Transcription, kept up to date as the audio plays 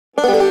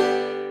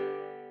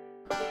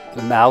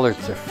The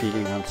mallards are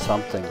feeding on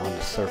something on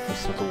the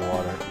surface of the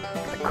water.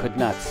 I could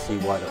not see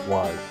what it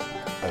was,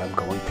 but I'm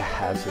going to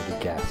hazard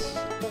a guess.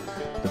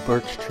 The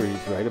birch trees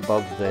right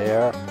above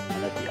there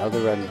and at the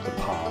other end of the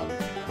pond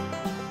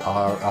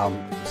are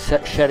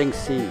shedding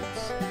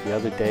seeds. The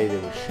other day they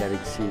were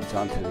shedding seeds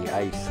onto the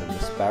ice and the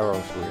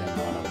sparrows were in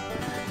on them.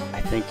 I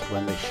think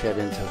when they shed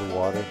into the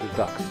water, the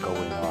ducks go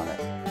in on it.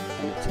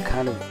 And it's a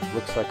kind of,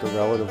 looks like a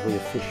relatively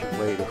efficient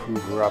way to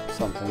hoover up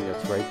something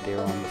that's right there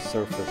on the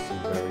surface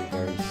and very,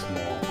 very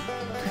small.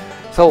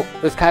 So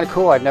it's kind of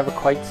cool. I've never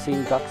quite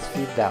seen ducks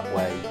feed that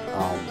way,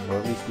 or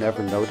at least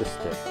never noticed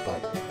it, but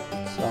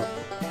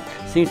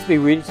it seems to be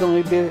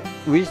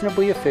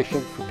reasonably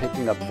efficient for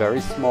picking up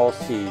very small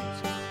seeds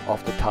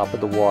off the top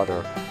of the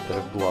water that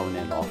have blown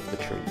in off the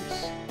trees.